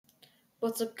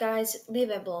What's up, guys?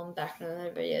 Levi Blum back in another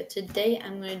video. Today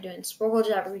I'm going to be doing Sporcle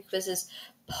Geography Quizzes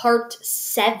Part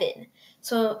 7.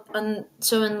 So in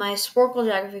my Sporcle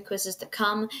Geography Quizzes to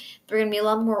come, they're going to be a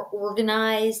lot more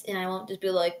organized, and I won't just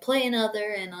be like, play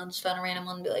another, and I'll just find a random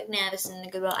one and be like, nah, this isn't a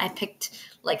good one. I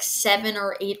picked like 7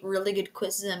 or 8 really good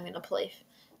quizzes I'm going to play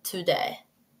today.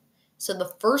 So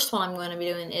the first one I'm going to be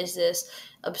doing is this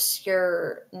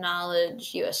obscure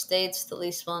knowledge U.S. states, the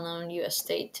least well-known U.S.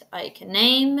 state I can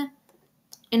name.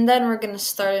 And then we're going to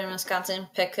start in Wisconsin,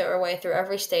 pick our way through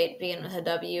every state, begin with a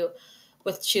W,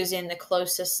 with choosing the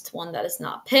closest one that is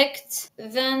not picked.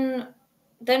 Then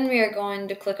we are going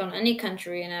to click on any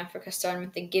country in Africa, starting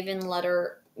with the given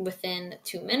letter within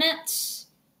 2 minutes.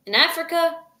 In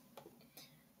Africa,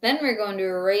 then we're going to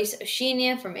erase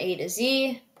Oceania from A to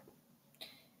Z.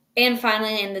 And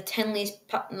finally, in the 10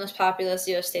 most populous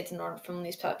U.S. states in order from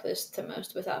least populous to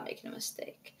most without making a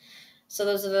mistake. So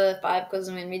those are the 5 quizzes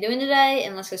I'm going to be doing today,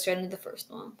 and let's get straight into the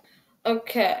first one.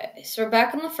 Okay, so we're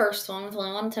back on the first one with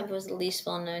only one attempt. Was the least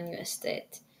well-known U.S.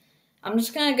 state. I'm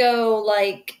just going to go,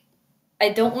 I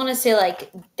don't want to say,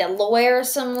 Delaware or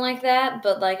something like that,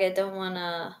 but, I don't want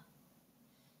to...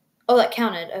 Oh, that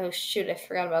counted. Oh, shoot, I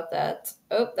forgot about that.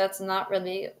 Oh, that's not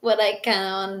really what I kind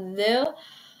of want to do.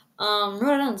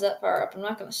 Rhode Island's that far up. I'm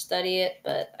not going to study it,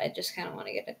 but I just kind of want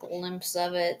to get a glimpse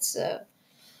of it, so...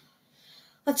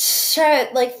 Let's try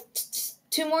it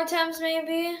 2 more times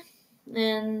maybe,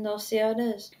 and I'll see how it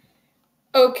is.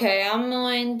 Okay, I'm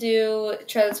going to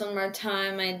try this one more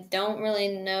time. I don't really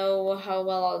know how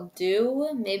well I'll do.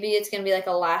 Maybe it's going to be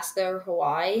Alaska or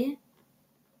Hawaii.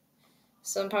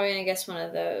 So I'm probably going to guess one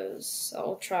of those.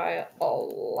 I'll try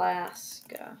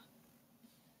Alaska.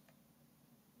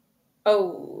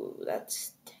 Oh,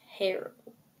 that's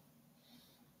terrible.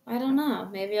 I don't know.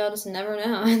 Maybe I'll just never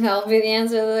know, and that'll be the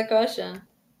answer to the question.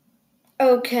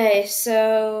 Okay,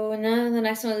 so now the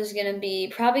next one is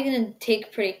probably going to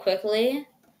take pretty quickly.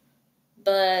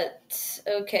 But,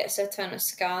 okay, so I have to find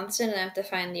Wisconsin, and I have to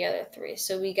find the other 3.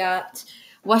 So we got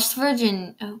West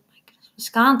Virginia. Oh, my goodness.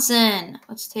 Wisconsin.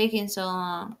 What's taking so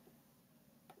long?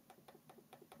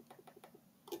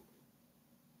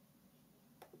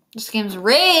 This game's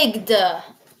rigged. I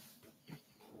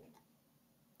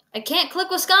can't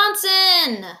click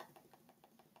Wisconsin.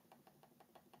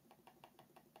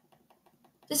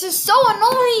 This is so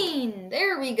annoying.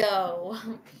 There we go.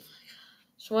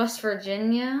 It's West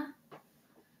Virginia.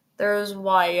 There's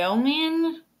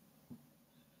Wyoming.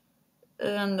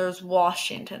 And there's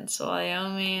Washington. So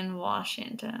Wyoming,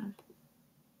 Washington.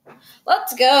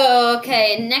 Let's go.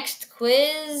 Okay, next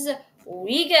quiz.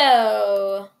 We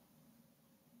go.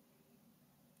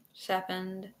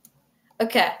 Second.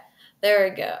 Okay, there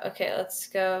we go. Okay, let's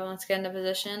go. Let's get into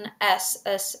position. S,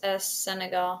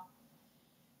 Senegal.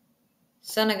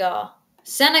 Senegal.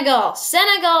 Senegal.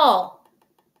 Senegal.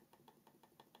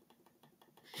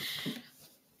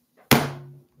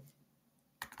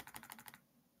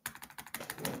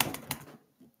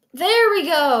 There we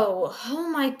go. Oh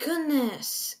my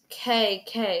goodness.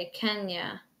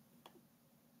 Kenya.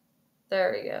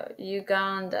 There we go.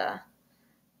 Uganda.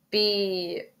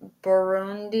 B,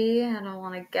 Burundi. I don't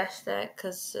want to guess that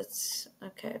because it's...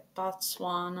 Okay,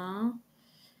 Botswana.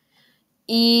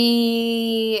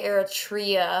 E,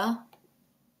 Eritrea.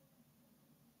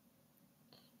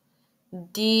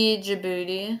 D,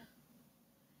 Djibouti.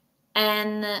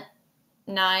 N,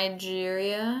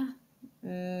 Nigeria.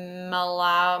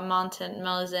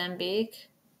 Mozambique.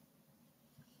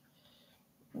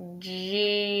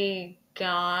 G,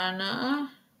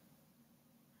 Ghana.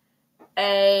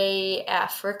 A,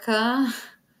 Africa.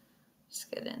 Let's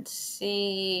get in.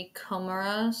 C,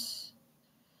 Comoros.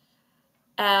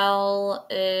 L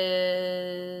is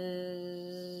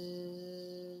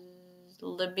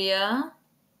Libya.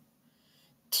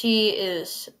 T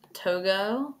is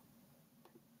Togo.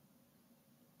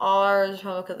 R is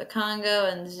Republic of the Congo,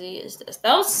 and Z is this.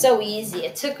 That was so easy.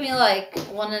 It took me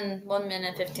 1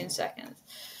 minute, 15 seconds.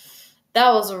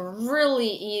 That was a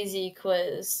really easy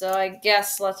quiz. So I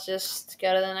guess let's just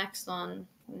go to the next one.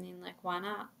 I mean, why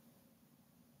not?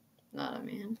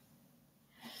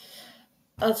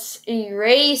 Let's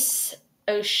erase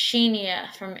Oceania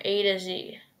from A to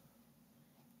Z.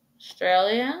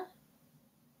 Australia.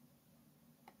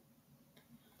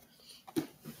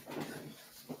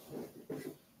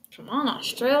 Come on,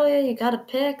 Australia, you gotta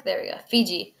pick. There we go.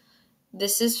 Fiji.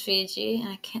 This is Fiji, and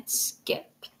I can't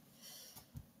skip.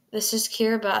 This is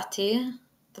Kiribati.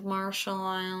 The Marshall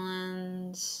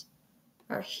Islands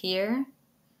are here.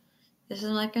 This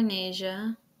is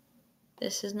Micronesia.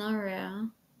 This is Nauru.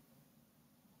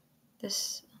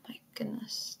 This, oh my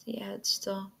goodness, the ads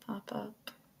still pop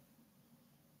up.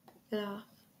 Get off.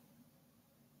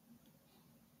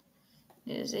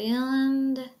 New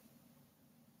Zealand.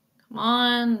 Come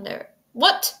on. There.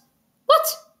 What?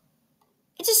 What?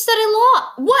 It just said I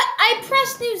lost. What? I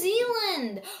pressed New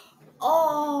Zealand.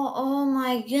 Oh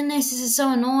my goodness. This is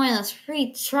so annoying. Let's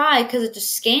retry because it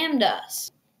just scammed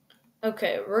us.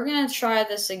 Okay, we're going to try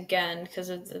this again because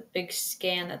of the big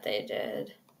scam that they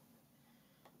did.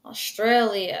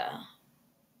 Australia.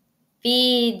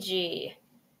 Fiji.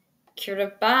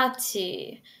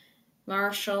 Kiribati.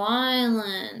 Marshall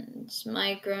Islands.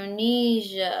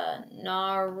 Micronesia.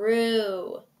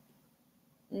 Nauru.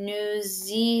 New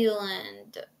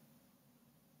Zealand.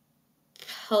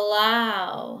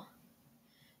 Palau.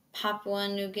 Papua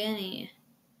New Guinea.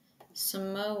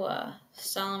 Samoa.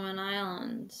 Solomon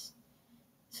Islands.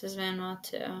 This is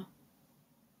Vanuatu.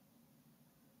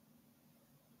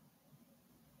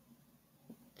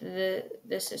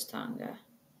 This is Tonga.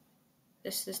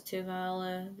 This is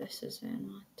Tuvalu. This is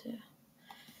Vanuatu.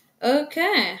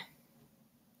 Okay.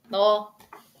 Well,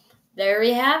 there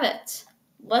we have it.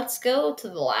 Let's go to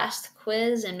the last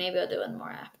quiz, and maybe I'll do one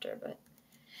more after, but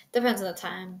depends on the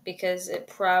time, because it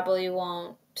probably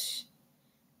won't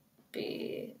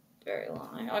be very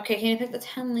long. Okay, can you pick the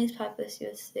 10 least populous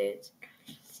U.S. states?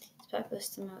 Populous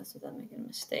to most without making a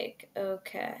mistake.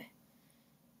 Okay.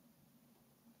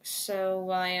 So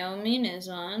Wyoming is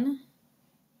one.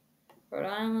 Rhode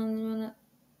Island's one.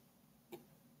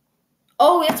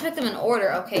 Oh, we have to pick them in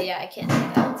order. Okay, yeah, I can't do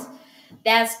that.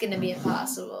 That's going to be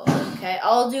impossible. Okay,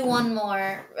 I'll do one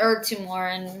more, or two more,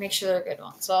 and make sure they're good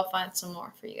ones. So I'll find some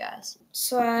more for you guys.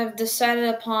 So I've decided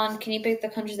upon, can you pick the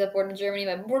countries that border Germany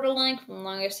by border length from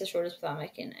longest to shortest without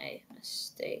making a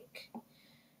mistake?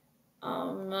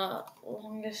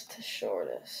 Longest to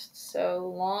shortest.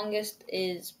 So longest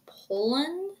is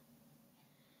Poland.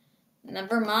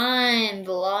 Never mind.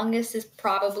 The longest is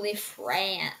probably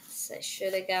France. I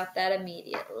should have got that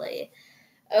immediately.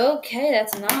 Okay,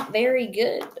 that's not very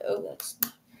good. Oh, that's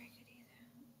not very good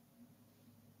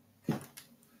either.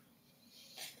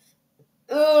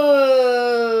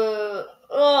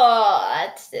 Oh,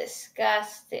 that's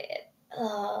disgusting.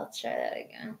 Oh, I'll try that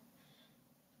again.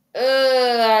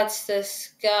 That's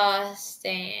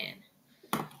disgusting.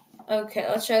 Okay,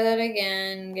 let's try that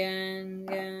again.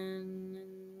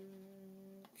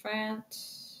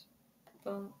 France.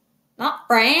 Boom. Not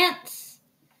France.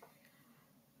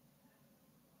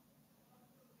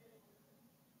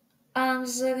 I'm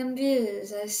so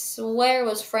confused. I swear it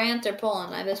was France or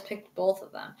Poland. I just picked both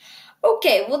of them.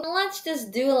 Okay, well, let's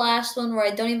just do the last one where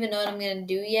I don't even know what I'm going to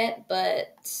do yet,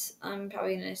 but I'm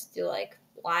probably going to do, like,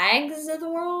 flags of the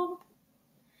world.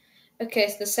 Okay,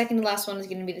 so the second to last one is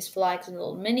going to be this flags and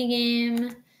little mini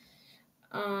game.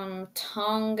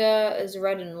 Tonga is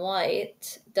red and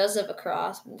white. It does have a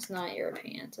cross, but it's not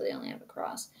European, so they only have a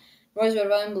cross. Roy's red,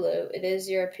 white, and blue. It is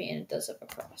European. It does have a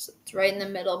cross. It's right in the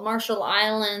middle. Marshall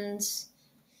Islands.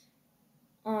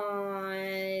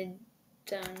 I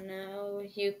don't know.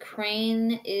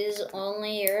 Ukraine is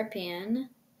only European.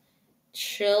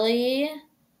 Chile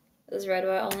is red,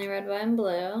 white, only red, white, and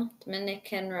blue.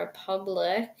 Dominican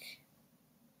Republic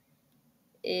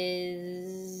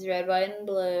is red, white, and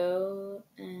blue,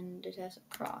 and it has a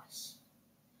cross.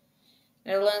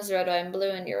 Netherlands is red, white, and blue,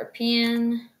 and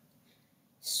European.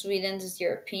 Sweden's is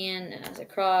European and has a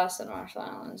cross, and Marshall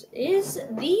Islands is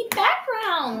the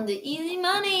background. Easy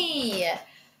money.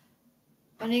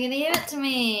 When are you going to give it to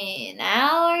me?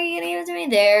 Now are you going to give it to me?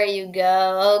 There you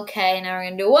go. Okay, now we're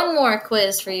going to do one more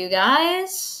quiz for you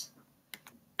guys.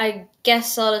 I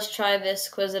guess I'll just try this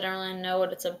quiz. I don't really know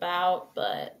what it's about,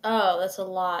 but oh, that's a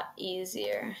lot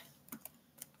easier.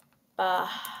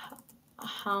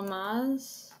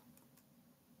 Bahamas.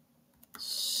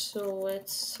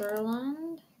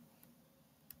 Switzerland,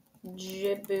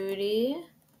 Djibouti,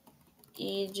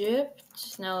 Egypt.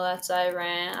 No, that's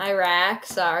Iran. Iraq.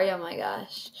 Sorry. Oh my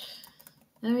gosh.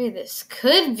 Maybe this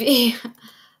could be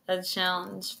a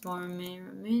challenge for me.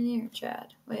 Romania or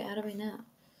Chad? Wait, how do we know?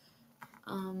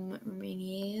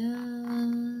 Romania.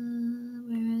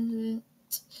 Where is it?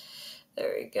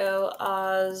 There we go.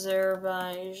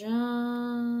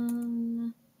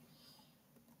 Azerbaijan.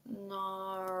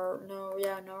 Nauru?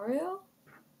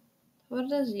 What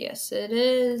it is? Yes, it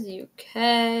is.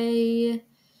 UK.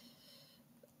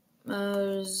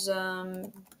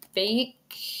 Mozambique.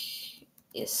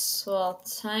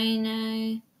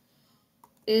 Eswatini.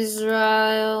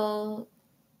 Israel.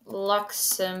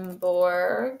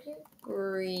 Luxembourg.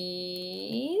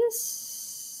 Greece.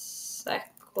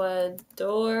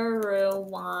 Ecuador.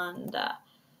 Rwanda.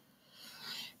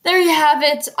 There you have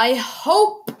it. I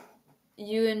hope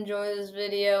you enjoy this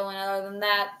video, and other than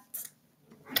that,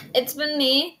 it's been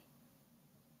me,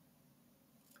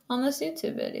 on this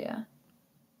YouTube video.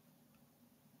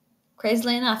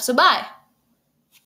 Crazily enough. So bye.